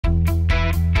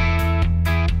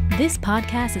This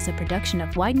podcast is a production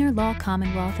of Widener Law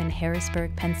Commonwealth in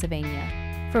Harrisburg, Pennsylvania.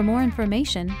 For more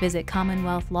information, visit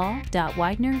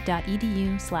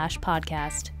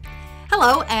commonwealthlaw.widener.edu/podcast.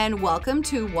 Hello, and welcome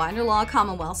to Widener Law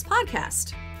Commonwealth's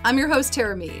podcast. I'm your host,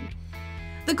 Tara Mead.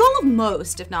 The goal of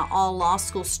most, if not all, law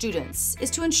school students is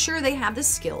to ensure they have the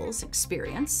skills,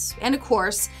 experience, and of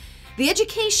course, the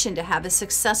education to have a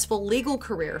successful legal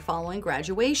career following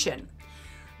graduation.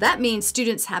 That means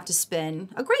students have to spend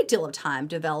a great deal of time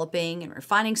developing and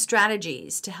refining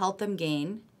strategies to help them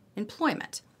gain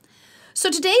employment. So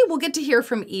today we'll get to hear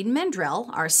from Eden Mandrell,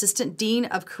 our Assistant Dean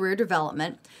of Career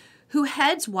Development, who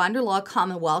heads Widener Law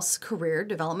Commonwealth's Career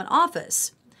Development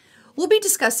Office. We'll be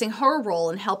discussing her role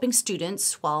in helping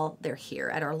students while they're here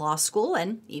at our law school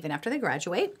and even after they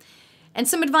graduate, and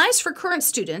some advice for current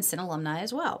students and alumni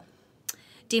as well.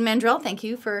 Dean Mandrell, thank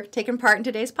you for taking part in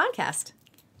today's podcast.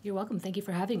 You're welcome. Thank you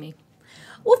for having me.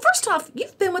 Well, first off,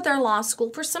 you've been with our law school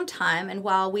for some time, and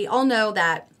while we all know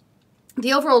that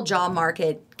the overall job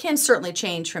market can certainly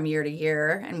change from year to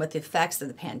year, and with the effects of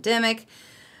the pandemic,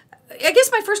 I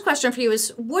guess my first question for you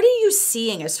is, what are you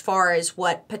seeing as far as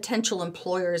what potential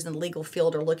employers in the legal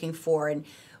field are looking for? And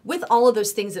with all of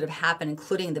those things that have happened,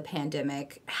 including the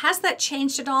pandemic, has that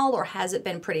changed at all, or has it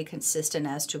been pretty consistent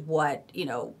as to what,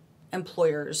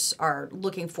 employers are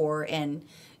looking for in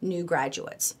new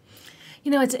graduates?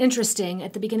 It's interesting.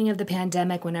 At the beginning of the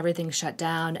pandemic, when everything shut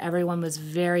down, everyone was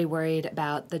very worried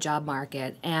about the job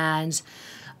market. And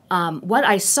what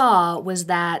I saw was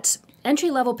that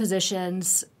entry-level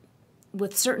positions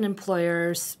with certain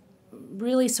employers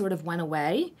really sort of went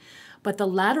away, but the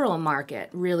lateral market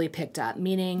really picked up,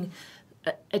 meaning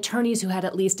attorneys who had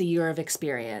at least a year of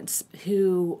experience,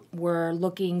 who were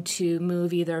looking to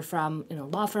move either from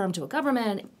law firm to a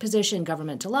government position,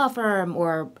 government to law firm,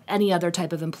 or any other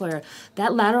type of employer.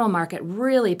 That lateral market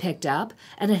really picked up,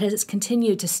 and it has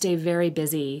continued to stay very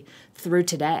busy through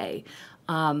today.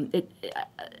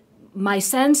 My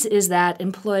sense is that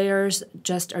employers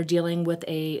just are dealing with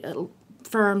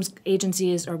firms,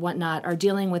 agencies, or whatnot are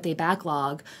dealing with a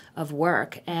backlog of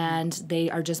work, and they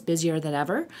are just busier than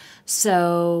ever.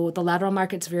 So the lateral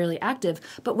market's really active.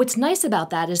 But what's nice about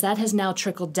that is that has now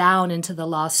trickled down into the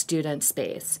law student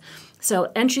space.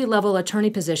 So entry-level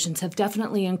attorney positions have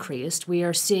definitely increased. We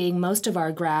are seeing most of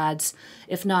our grads,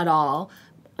 if not all,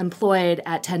 employed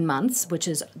at 10 months, which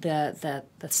is the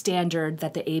standard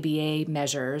that the ABA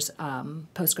measures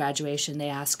post-graduation. They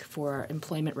ask for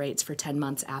employment rates for 10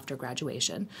 months after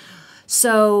graduation.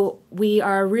 So we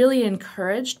are really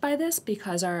encouraged by this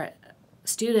because our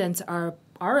students are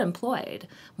employed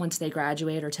once they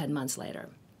graduate or 10 months later.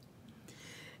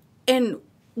 And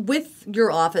with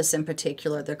your office in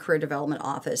particular, the Career Development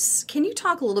Office, can you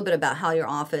talk a little bit about how your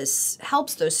office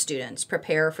helps those students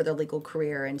prepare for their legal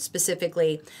career, and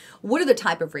specifically, what are the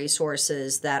type of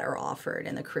resources that are offered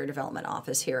in the Career Development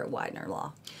Office here at Widener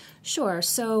Law? Sure.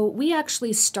 So we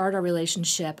actually start our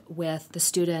relationship with the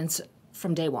students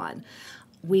from day one.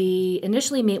 We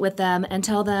initially meet with them and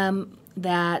tell them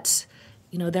that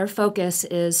their focus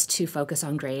is to focus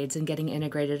on grades and getting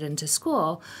integrated into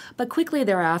school. But quickly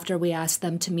thereafter, we ask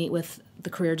them to meet with the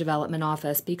Career Development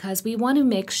Office because we want to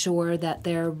make sure that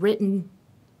their written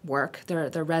work,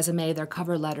 their resume, their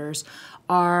cover letters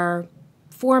are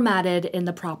formatted in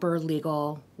the proper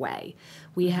legal way.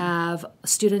 We have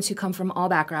students who come from all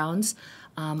backgrounds,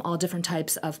 all different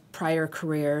types of prior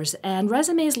careers, and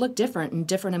resumes look different in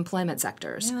different employment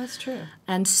sectors. Yeah, that's true.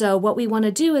 And so what we want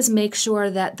to do is make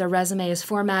sure that the resume is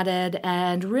formatted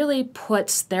and really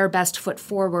puts their best foot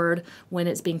forward when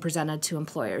it's being presented to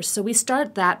employers. So we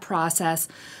start that process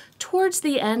towards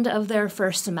the end of their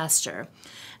first semester.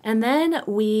 And then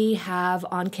we have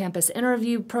on-campus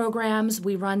interview programs.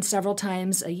 We run several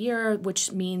times a year,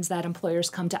 which means that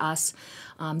employers come to us.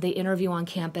 They interview on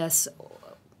campus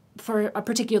for a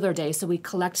particular day. So we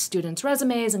collect students'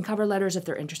 resumes and cover letters if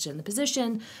they're interested in the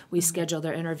position. We schedule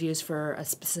their interviews for a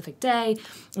specific day.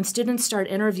 And students start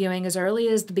interviewing as early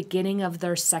as the beginning of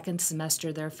their second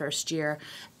semester, their first year.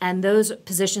 And those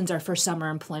positions are for summer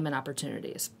employment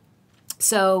opportunities.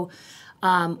 So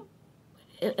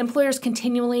employers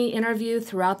continually interview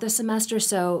throughout the semester,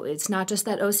 so it's not just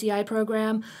that OCI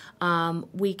program.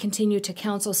 We continue to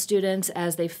counsel students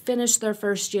as they finish their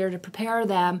first year to prepare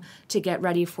them to get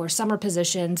ready for summer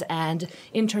positions and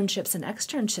internships and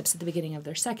externships at the beginning of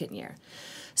their second year.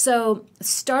 So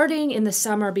starting in the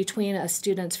summer between a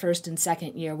student's first and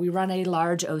second year, we run a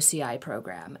large OCI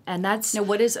program. And that's... Now,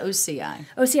 what is OCI?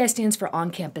 OCI stands for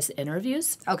on-campus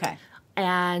interviews. Okay.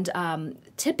 And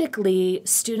typically,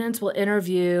 students will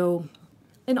interview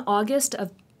in August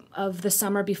of the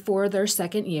summer before their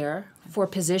second year for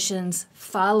positions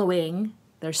following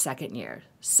their second year.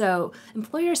 So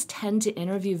employers tend to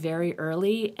interview very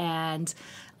early and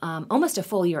almost a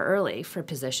full year early for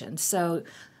positions. So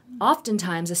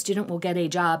oftentimes a student will get a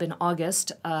job in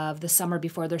August of the summer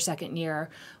before their second year,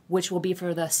 which will be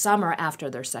for the summer after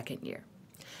their second year.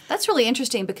 That's really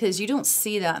interesting because you don't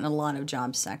see that in a lot of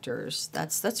job sectors.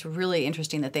 That's really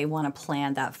interesting that they want to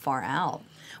plan that far out.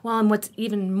 Well, and what's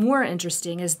even more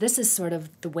interesting is this is sort of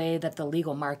the way that the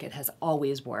legal market has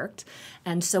always worked.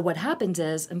 And so what happens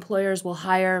is employers will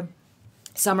hire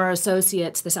summer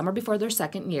associates the summer before their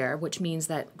second year, which means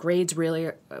that grades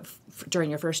really during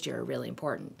your first year are really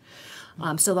important.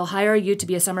 So they'll hire you to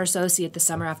be a summer associate the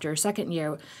summer after your second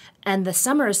year. And the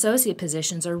summer associate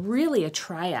positions are really a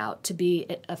tryout to be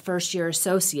a first-year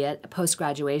associate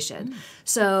post-graduation.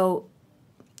 So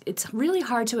it's really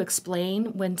hard to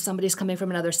explain when somebody's coming from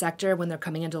another sector, when they're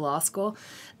coming into law school,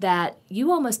 that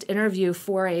you almost interview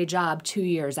for a job 2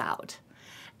 years out.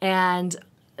 And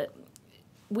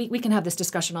we can have this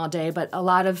discussion all day, but a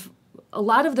lot of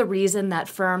the reason that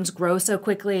firms grow so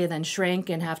quickly and then shrink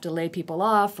and have to lay people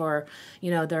off, or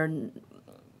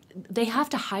they have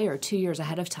to hire 2 years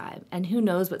ahead of time, and who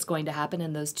knows what's going to happen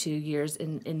in those 2 years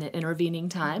in the intervening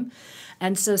time.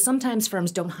 And so sometimes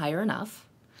firms don't hire enough,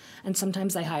 and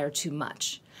sometimes they hire too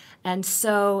much. And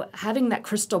so having that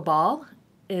crystal ball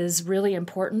is really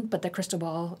important, but the crystal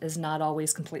ball is not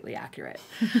always completely accurate.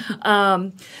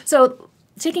 So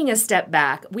taking a step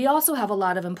back, we also have a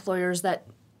lot of employers that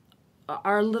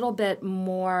are a little bit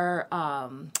more, I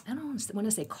don't want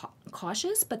to say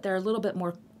cautious, but they're a little bit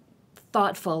more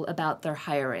thoughtful about their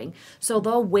hiring. So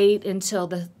they'll wait until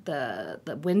the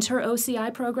winter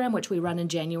OCI program, which we run in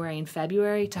January and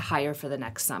February, to hire for the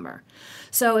next summer.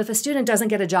 So if a student doesn't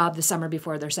get a job the summer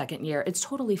before their second year, it's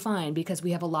totally fine because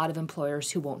we have a lot of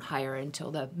employers who won't hire until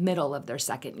the middle of their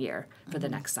second year for the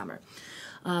next summer.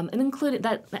 And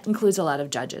that includes a lot of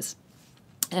judges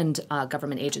and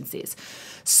government agencies.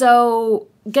 So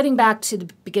getting back to the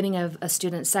beginning of a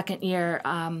student's second year,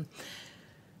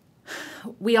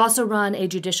 we also run a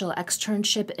judicial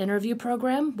externship interview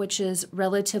program, which is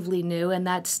relatively new, and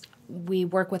we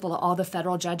work with all the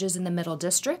federal judges in the Middle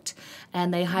District,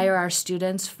 and they hire our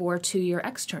students for 2-year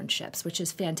externships, which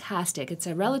is fantastic. It's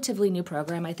a relatively new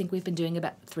program. I think we've been doing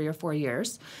about 3 or 4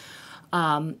 years.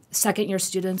 Second-year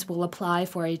students will apply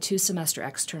for a 2-semester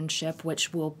externship,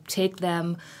 which will take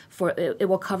them it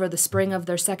will cover the spring of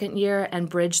their second year and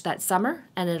bridge that summer,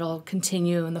 and it'll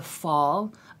continue in the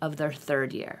fall of their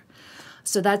third year.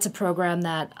 So that's a program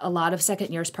that a lot of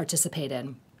second years participate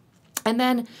in. And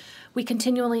then we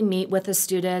continually meet with the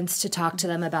students to talk to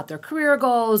them about their career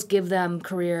goals, give them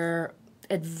career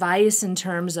advice in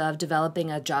terms of developing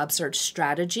a job search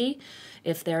strategy.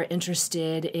 If they're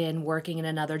interested in working in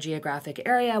another geographic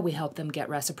area, we help them get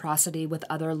reciprocity with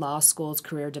other law schools'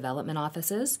 career development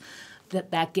offices.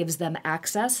 That gives them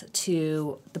access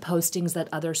to the postings that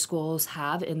other schools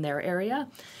have in their area.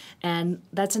 And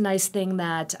that's a nice thing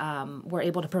that we're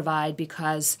able to provide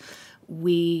because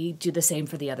we do the same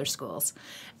for the other schools.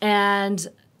 And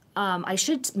I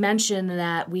should mention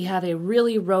that we have a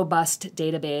really robust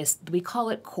database. We call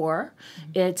it CORE.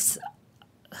 It's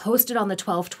hosted on the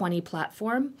 1220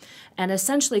 platform. And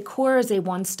essentially, CORE is a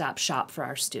one-stop shop for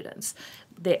our students.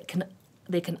 They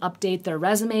can update their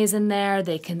resumes in there.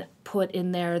 They can put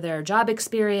in there their job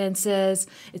experiences.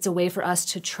 It's a way for us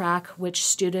to track which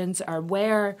students are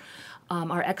where.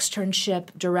 Our externship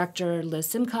director, Liz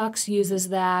Simcox, uses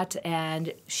that,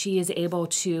 and she is able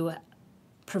to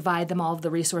provide them all of the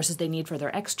resources they need for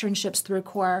their externships through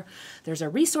CORE. There's a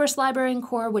resource library in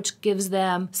CORE, which gives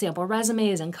them sample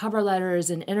resumes and cover letters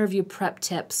and interview prep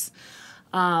tips.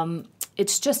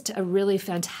 It's just a really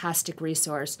fantastic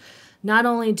resource. Not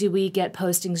only do we get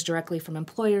postings directly from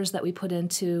employers that we put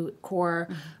into CORE,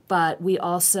 but we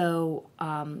also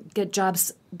get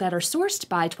jobs that are sourced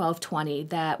by 1220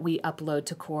 that we upload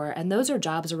to CORE, and those are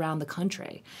jobs around the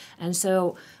country. And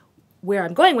so where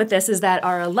I'm going with this is that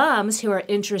our alums who are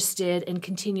interested in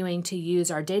continuing to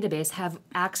use our database have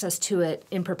access to it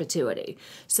in perpetuity.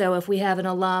 So if we have an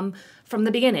alum from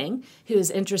the beginning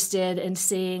who's interested in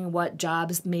seeing what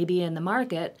jobs may be in the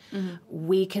market,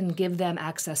 we can give them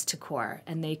access to CORE,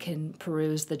 and they can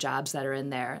peruse the jobs that are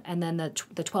in there. And then the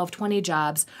 1220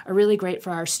 jobs are really great for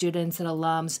our students and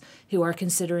alums who are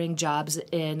considering jobs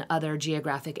in other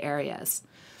geographic areas.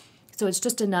 So it's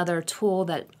just another tool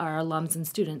that our alums and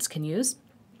students can use.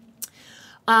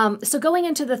 So going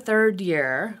into the third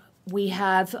year, we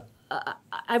have,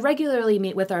 I regularly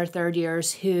meet with our third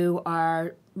years who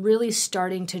are really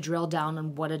starting to drill down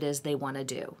on what it is they want to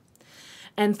do.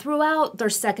 And throughout their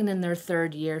second and their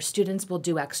third year, students will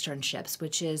do externships,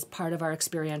 which is part of our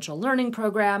experiential learning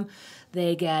program.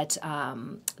 They get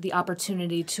the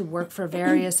opportunity to work for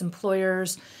various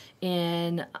employers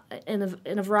in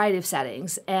a variety of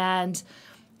settings. And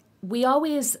we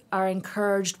always are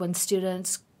encouraged when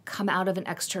students come out of an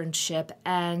externship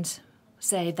and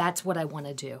say, that's what I want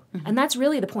to do. Mm-hmm. And that's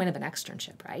really the point of an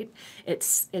externship, right?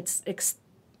 It's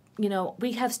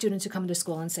we have students who come to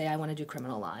school and say, I want to do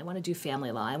criminal law, I want to do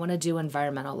family law, I want to do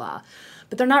environmental law,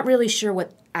 but they're not really sure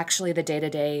what actually the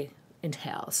day-to-day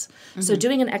entails. Mm-hmm. So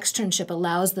doing an externship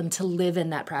allows them to live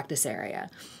in that practice area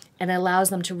and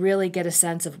allows them to really get a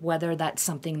sense of whether that's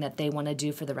something that they want to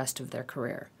do for the rest of their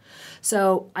career.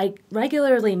 So I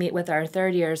regularly meet with our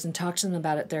third years and talk to them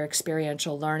about their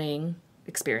experiential learning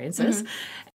experiences.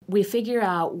 Mm-hmm. We figure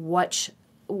out what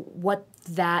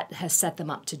that has set them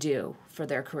up to do for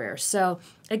their career. So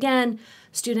again,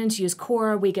 students use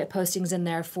CORE. We get postings in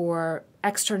there for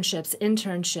externships,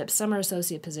 internships, summer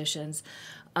associate positions,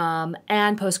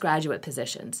 and postgraduate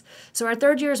positions. So our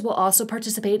third years will also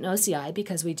participate in OCI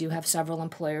because we do have several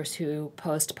employers who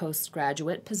post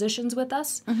postgraduate positions with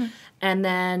us. Mm-hmm. And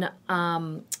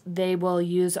then they will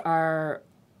use our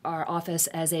office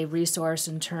as a resource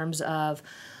in terms of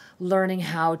learning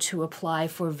how to apply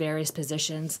for various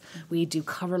positions. We do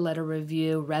cover letter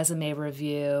review, resume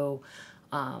review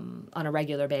on a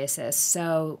regular basis.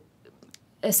 So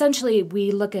essentially, we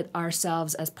look at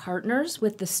ourselves as partners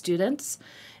with the students,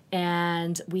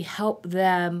 and we help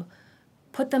them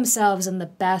put themselves in the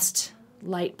best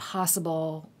light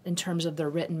possible in terms of their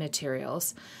written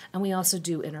materials. And we also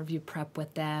do interview prep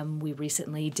with them. We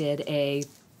recently did a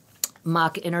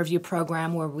mock interview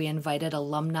program where we invited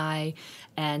alumni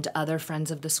and other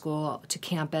friends of the school to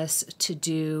campus to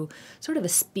do sort of a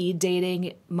speed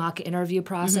dating mock interview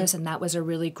process, mm-hmm. and that was a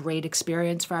really great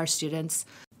experience for our students.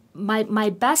 My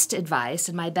best advice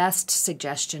and my best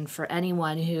suggestion for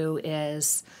anyone who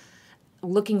is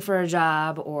looking for a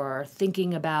job or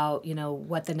thinking about,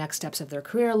 what the next steps of their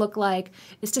career look like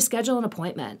is to schedule an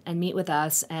appointment and meet with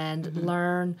us and mm-hmm.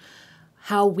 learn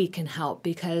how we can help,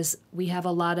 because we have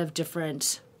a lot of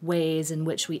different ways in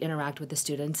which we interact with the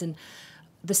students. And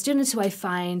the students who I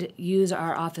find use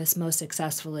our office most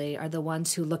successfully are the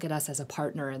ones who look at us as a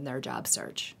partner in their job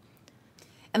search.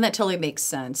 And that totally makes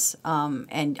sense.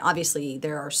 And obviously,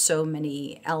 there are so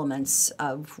many elements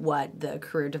of what the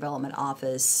Career Development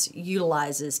Office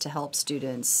utilizes to help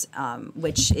students,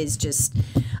 which is just,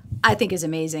 I think, is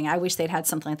amazing. I wish they'd had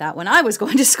something like that when I was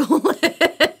going to school.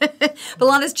 But a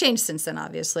lot has changed since then,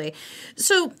 obviously.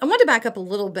 So I want to back up a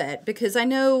little bit because I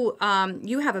know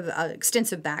you have an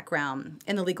extensive background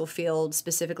in the legal field,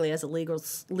 specifically as a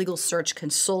legal search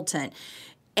consultant.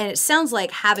 And it sounds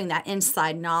like having that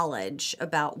inside knowledge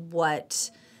about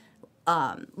what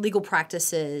legal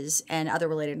practices and other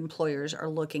related employers are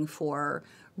looking for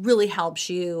really helps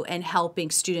you in helping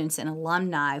students and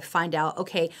alumni find out,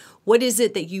 okay, what is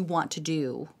it that you want to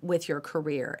do with your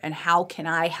career and how can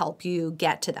I help you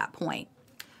get to that point?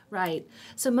 Right.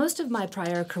 So most of my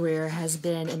prior career has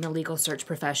been in the legal search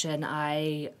profession.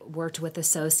 I worked with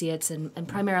associates and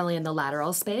primarily in the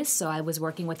lateral space. So I was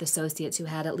working with associates who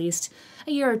had at least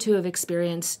a year or two of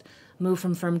experience, move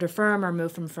from firm to firm or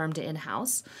move from firm to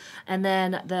in-house. And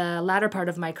then the latter part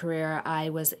of my career, I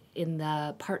was in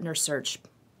the partner search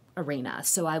arena.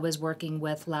 So I was working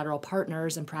with lateral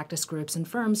partners and practice groups and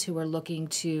firms who were looking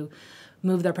to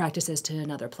move their practices to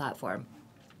another platform.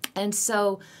 And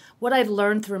so what I've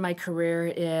learned through my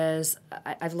career is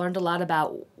I've learned a lot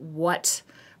about what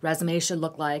resumes should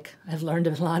look like. I've learned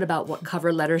a lot about what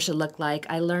cover letters should look like.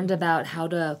 I learned about how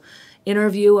to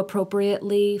interview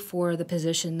appropriately for the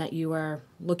position that you are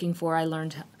looking for. I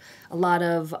learned a lot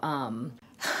of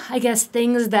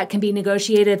things that can be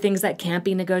negotiated, things that can't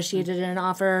be negotiated in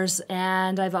offers.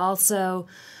 And I've also,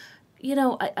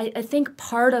 I think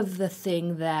part of the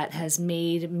thing that has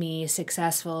made me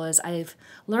successful is I've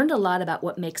learned a lot about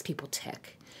what makes people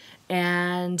tick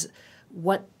and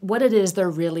what it is they're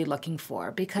really looking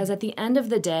for. Because at the end of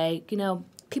the day,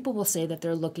 people will say that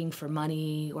they're looking for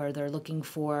money or they're looking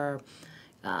for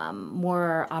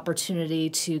more opportunity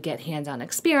to get hands-on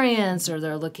experience, or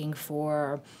they're looking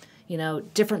for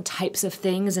different types of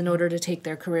things in order to take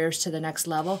their careers to the next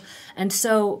level. And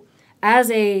so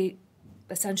as a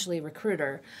essentially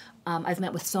recruiter, I've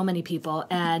met with so many people,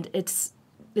 and it's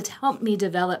helped me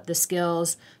develop the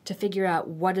skills to figure out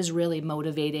what is really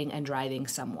motivating and driving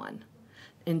someone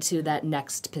into that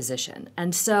next position.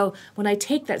 And so when I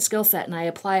take that skill set and I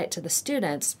apply it to the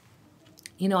students,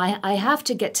 I have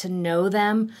to get to know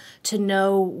them to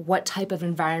know what type of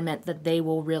environment that they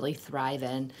will really thrive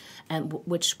in, and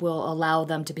which will allow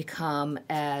them to become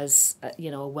as,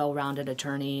 a well-rounded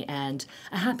attorney and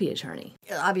a happy attorney.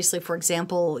 Obviously, for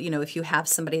example, if you have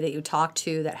somebody that you talk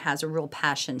to that has a real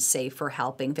passion, say, for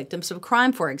helping victims of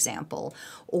crime, for example,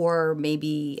 or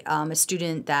maybe a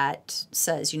student that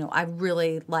says, I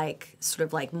really like sort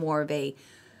of like more of a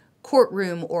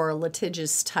courtroom or a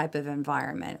litigious type of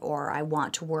environment, or I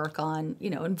want to work on,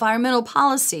 environmental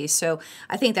policy. So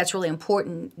I think that's really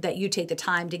important that you take the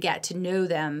time to get to know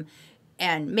them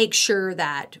and make sure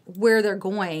that where they're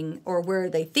going or where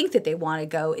they think that they want to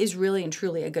go is really and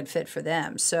truly a good fit for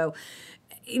them. So,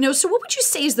 so what would you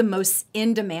say is the most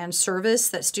in-demand service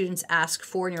that students ask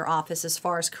for in your office as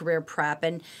far as career prep?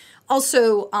 And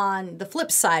also on the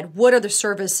flip side, what are the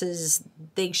services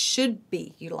they should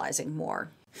be utilizing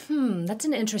more? That's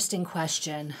an interesting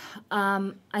question.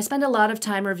 I spend a lot of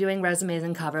time reviewing resumes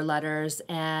and cover letters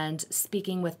and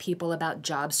speaking with people about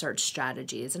job search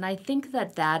strategies. And I think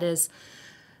that is,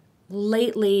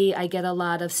 lately I get a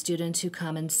lot of students who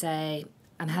come and say,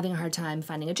 I'm having a hard time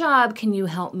finding a job. Can you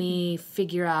help me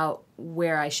figure out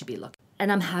where I should be looking?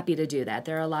 And I'm happy to do that.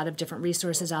 There are a lot of different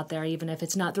resources out there, even if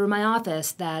it's not through my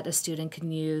office, that a student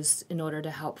can use in order to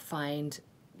help find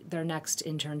their next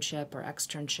internship or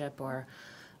externship or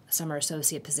summer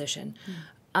associate position.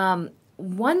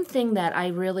 One thing that I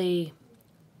really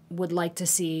would like to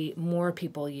see more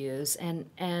people use,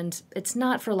 and it's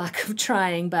not for lack of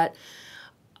trying, but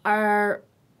our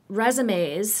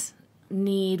resumes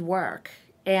need work.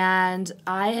 And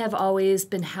I have always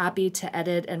been happy to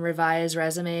edit and revise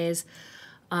resumes,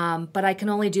 but I can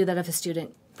only do that if a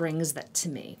student brings that to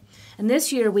me. And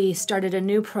this year we started a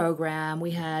new program.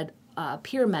 We had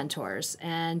peer mentors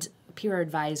and peer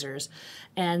advisors,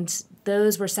 and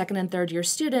those were second and third year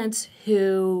students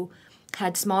who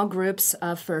had small groups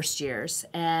of first years,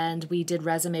 and we did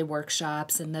resume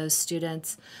workshops, and those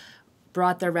students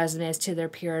brought their resumes to their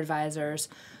peer advisors.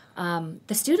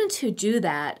 The students who do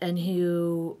that and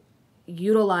who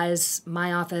utilize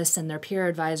my office and their peer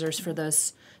advisors for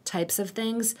those types of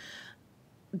things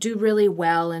do really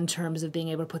well in terms of being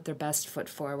able to put their best foot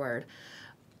forward.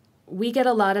 We get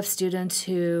a lot of students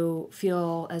who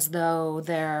feel as though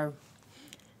their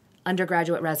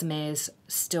undergraduate resumes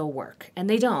still work, and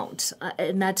they don't.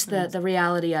 And that's the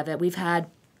reality of it. We've had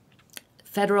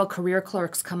federal career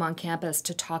clerks come on campus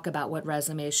to talk about what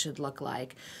resumes should look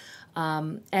like.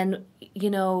 And,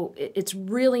 it's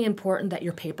really important that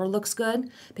your paper looks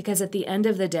good, because at the end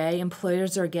of the day,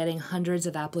 employers are getting hundreds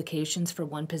of applications for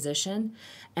one position.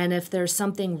 And if there's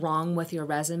something wrong with your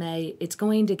resume, it's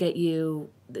going to get you,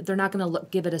 they're not going to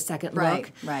give it a second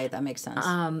look. Right, that makes sense.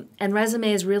 And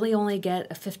resumes really only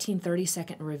get a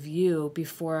 30-second review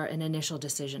before an initial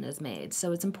decision is made.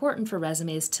 So it's important for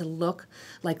resumes to look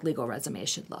like legal resumes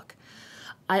should look.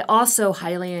 I also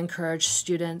highly encourage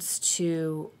students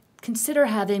to consider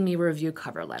having me review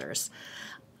cover letters.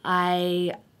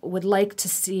 I would like to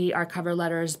see our cover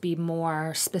letters be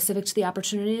more specific to the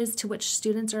opportunities to which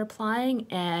students are applying,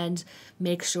 and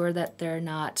make sure that they're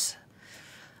not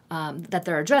that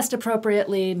they're addressed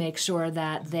appropriately, make sure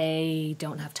that they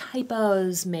don't have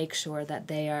typos, make sure that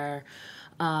they are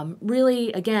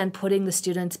really, again, putting the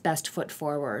student's best foot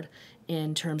forward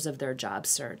in terms of their job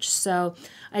search. So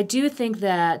I do think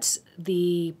that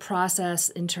the process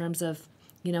in terms of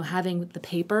having the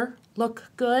paper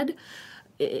look good,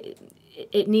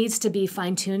 it needs to be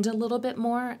fine-tuned a little bit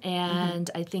more, and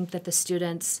I think that the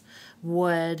students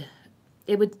would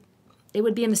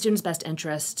be in the student's best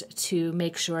interest to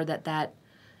make sure that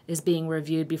is being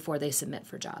reviewed before they submit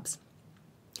for jobs.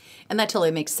 And that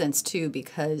totally makes sense, too,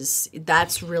 because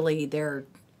that's really their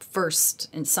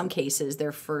first, in some cases,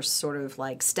 their first sort of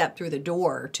like step through the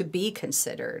door to be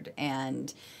considered.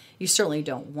 And you certainly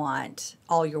don't want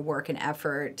all your work and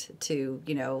effort to,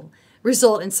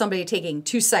 result in somebody taking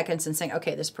 2 seconds and saying,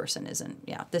 okay, this person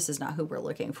this is not who we're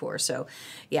looking for. So,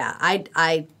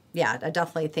 I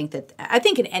definitely think I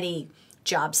think in any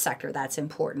job sector that's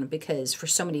important, because for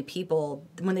so many people,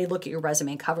 when they look at your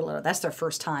resume and cover letter, that's their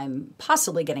first time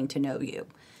possibly getting to know you.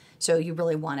 So you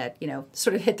really want to,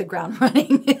 sort of hit the ground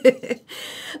running.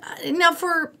 Now,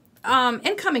 for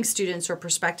incoming students or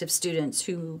prospective students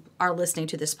who are listening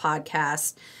to this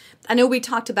podcast, I know we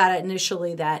talked about it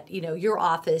initially that, your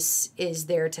office is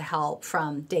there to help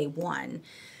from day one.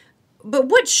 But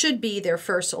what should be their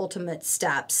first ultimate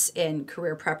steps in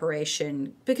career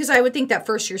preparation? Because I would think that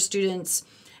first-year students,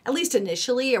 at least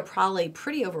initially, are probably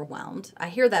pretty overwhelmed. I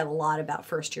hear that a lot about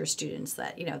first-year students,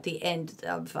 that, at the end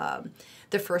of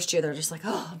the first year, they're just like,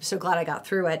 oh, I'm so glad I got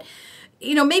through it.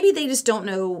 maybe they just don't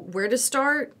know where to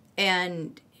start.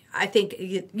 And I think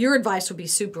your advice would be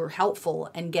super helpful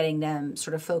in getting them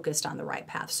sort of focused on the right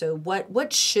path. So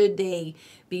what should they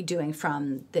be doing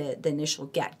from the initial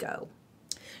get-go?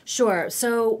 Sure.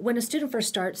 So when a student first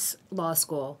starts law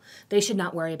school, they should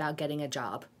not worry about getting a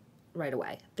job right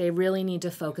away. They really need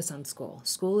to focus on school.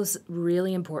 School is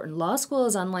really important. Law school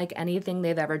is unlike anything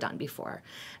they've ever done before.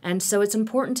 And so it's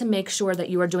important to make sure that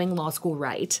you are doing law school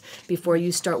right before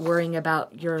you start worrying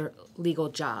about your legal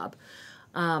job.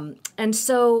 And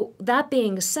so that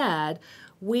being said,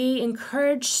 we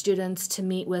encourage students to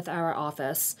meet with our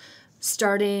office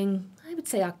starting, I would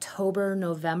say, October,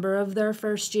 November of their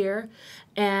first year.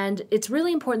 And it's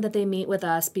really important that they meet with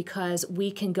us because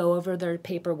we can go over their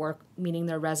paperwork, meaning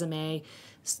their resume,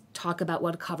 talk about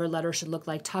what a cover letter should look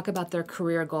like, talk about their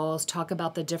career goals, talk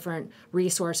about the different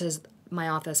resources my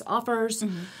office offers.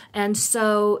 Mm-hmm. And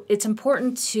so it's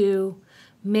important to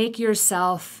make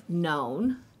yourself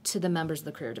known to the members of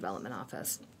the Career Development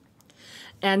Office.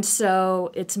 And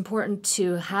so it's important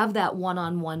to have that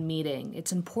one-on-one meeting.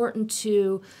 It's important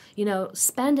to,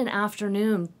 spend an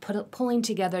afternoon pulling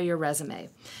together your resume.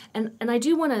 And I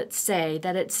do want to say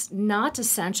that it's not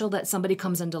essential that somebody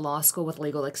comes into law school with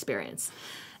legal experience.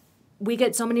 We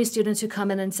get so many students who come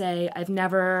in and say, I've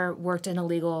never worked in a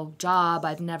legal job,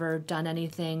 I've never done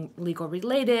anything legal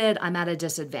related, I'm at a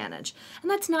disadvantage.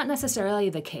 And that's not necessarily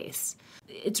the case.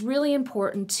 It's really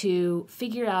important to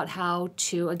figure out how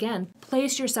to, again,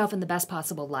 place yourself in the best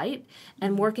possible light.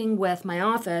 And working with my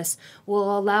office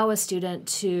will allow a student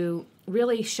to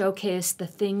really showcase the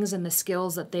things and the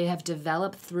skills that they have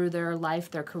developed through their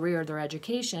life, their career, their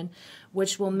education,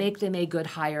 which will make them a good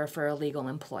hire for a legal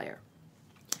employer.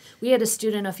 We had a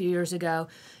student a few years ago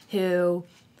who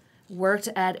worked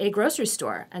at a grocery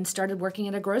store and started working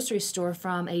at a grocery store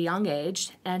from a young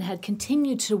age and had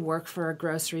continued to work for a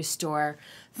grocery store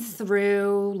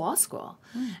through law school.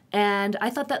 And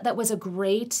I thought that was a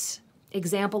great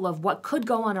example of what could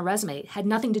go on a resume. It had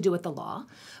nothing to do with the law,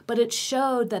 but it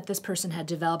showed that this person had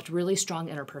developed really strong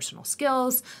interpersonal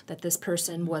skills, that this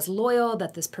person was loyal,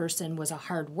 that this person was a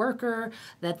hard worker,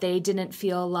 that they didn't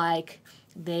feel like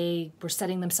they were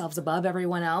setting themselves above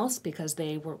everyone else because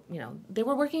they were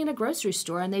working in a grocery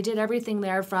store and they did everything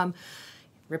there from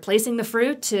replacing the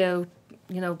fruit to,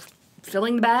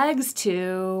 filling the bags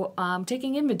to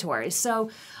taking inventory. So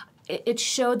it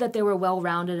showed that they were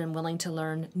well-rounded and willing to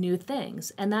learn new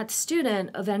things. And that student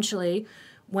eventually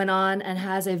went on and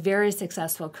has a very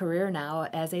successful career now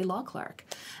as a law clerk.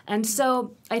 And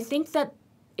so I think that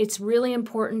it's really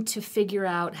important to figure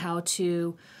out how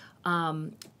to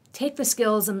take the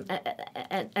skills and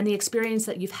the experience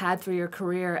that you've had through your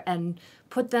career and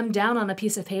put them down on a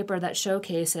piece of paper that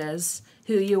showcases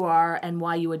who you are and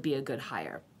why you would be a good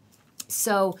hire.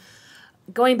 So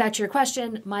going back to your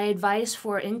question, my advice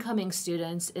for incoming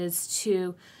students is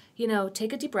to,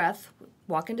 take a deep breath,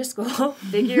 walk into school,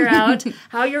 figure out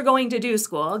how you're going to do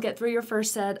school, get through your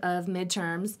first set of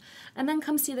midterms, and then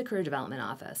come see the Career Development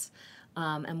Office.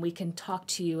 And we can talk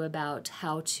to you about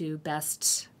how to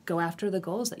best go after the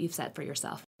goals that you've set for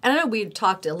yourself. And I know we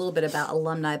talked a little bit about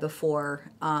alumni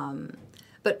before,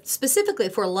 but specifically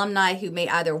for alumni who may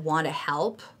either want to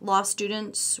help law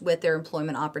students with their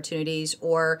employment opportunities,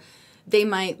 or they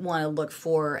might want to look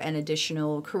for an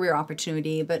additional career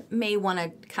opportunity, but may want to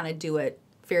kind of do it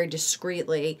very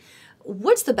discreetly.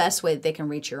 What's the best way that they can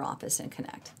reach your office and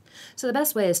connect? So the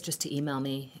best way is just to email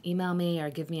me or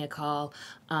give me a call.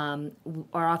 Our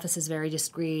office is very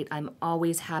discreet. I'm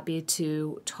always happy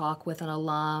to talk with an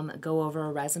alum, go over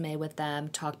a resume with them,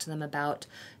 talk to them about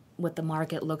what the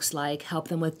market looks like, help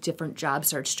them with different job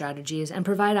search strategies, and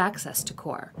provide access to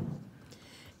CORE.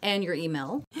 And your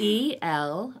email?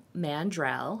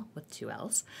 Mandrell, with 2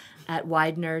 L's, at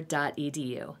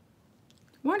widener.edu.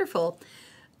 Wonderful.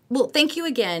 Well, thank you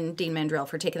again, Dean Mandrell,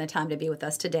 for taking the time to be with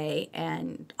us today.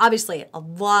 And obviously, a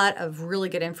lot of really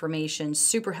good information,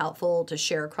 super helpful to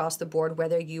share across the board,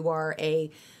 whether you are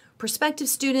a prospective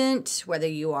student, whether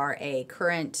you are a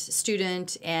current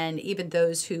student, and even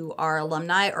those who are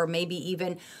alumni or maybe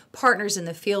even partners in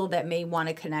the field that may want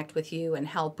to connect with you and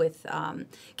help with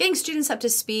getting students up to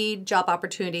speed, job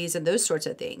opportunities, and those sorts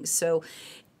of things. So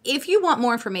if you want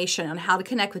more information on how to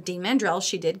connect with Dean Mandrell,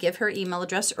 she did give her email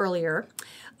address earlier.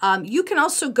 You can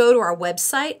also go to our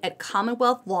website at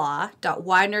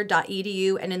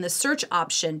commonwealthlaw.widener.edu, and in the search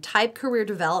option, type career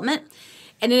development.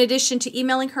 And in addition to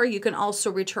emailing her, you can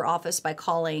also reach her office by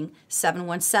calling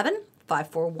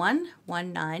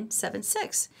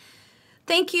 717-541-1976.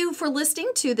 Thank you for listening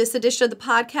to this edition of the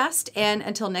podcast, and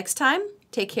until next time,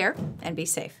 take care and be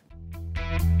safe.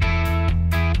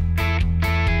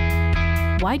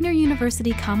 Widener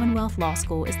University Commonwealth Law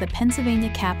School is the Pennsylvania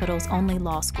capital's only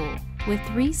law school, with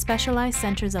 3 specialized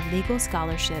centers of legal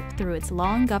scholarship through its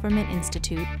Law and Government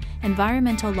Institute,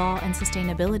 Environmental Law and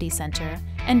Sustainability Center,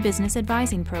 and Business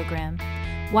Advising Program.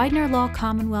 Widener Law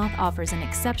Commonwealth offers an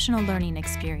exceptional learning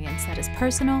experience that is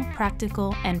personal,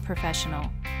 practical, and professional.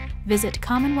 Visit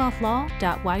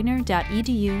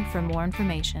commonwealthlaw.widener.edu for more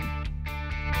information.